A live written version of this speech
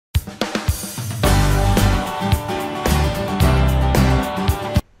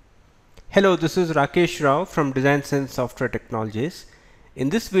Hello, this is Rakesh Rao from DesignSense Software Technologies. In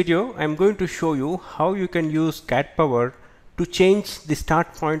this video, I'm going to show you how you can use CADPower to change the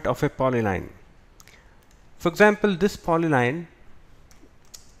start point of a polyline. For example, this polyline,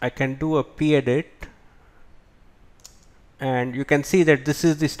 I can do a p-edit and you can see that this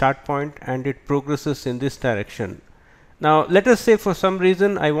is the start point and it progresses in this direction. Now let us say for some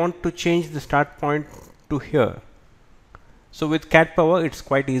reason I want to change the start point to here. So with CADPower it's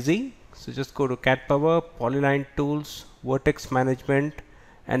quite easy. So just go to CADPower, Polyline Tools, Vertex Management,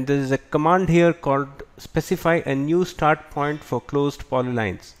 and there is a command here called specify a new start point for closed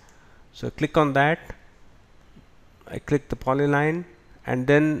polylines. So click on that, I click the polyline, and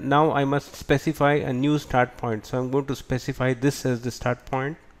then now I must specify a new start point. So I'm going to specify this as the start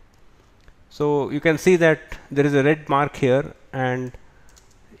point. So you can see that there is a red mark here, and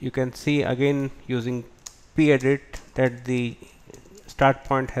you can see again using p-edit that the start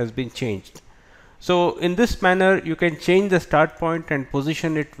point has been changed. So in this manner you can change the start point and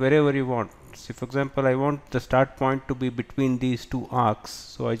position it wherever you want. See, for example, I want the start point to be between these two arcs,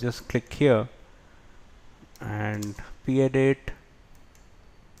 so I just click here and p-edit.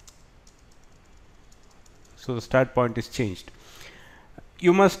 So the start point is changed.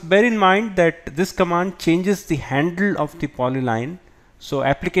 You must bear in mind that this command changes the handle of the polyline, so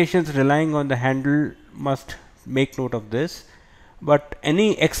applications relying on the handle must make note of this. But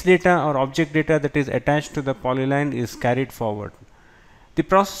any X data or object data that is attached to the polyline is carried forward. The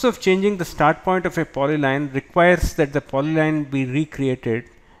process of changing the start point of a polyline requires that the polyline be recreated,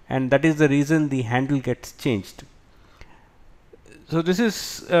 and that is the reason the handle gets changed. So this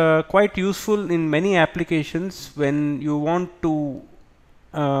is quite useful in many applications when you want to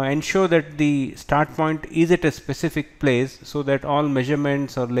ensure that the start point is at a specific place so that all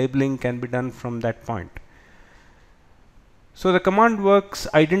measurements or labeling can be done from that point. So the command works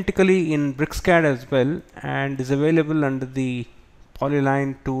identically in BricsCAD as well and is available under the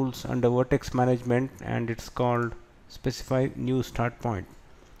Polyline Tools under Vertex Management, and it's called specify new start point.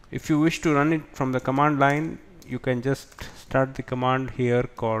 If you wish to run it from the command line, you can just start the command here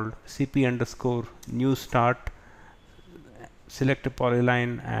called cp_new start, select a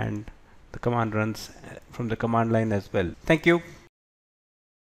polyline, and the command runs from the command line as well. Thank you.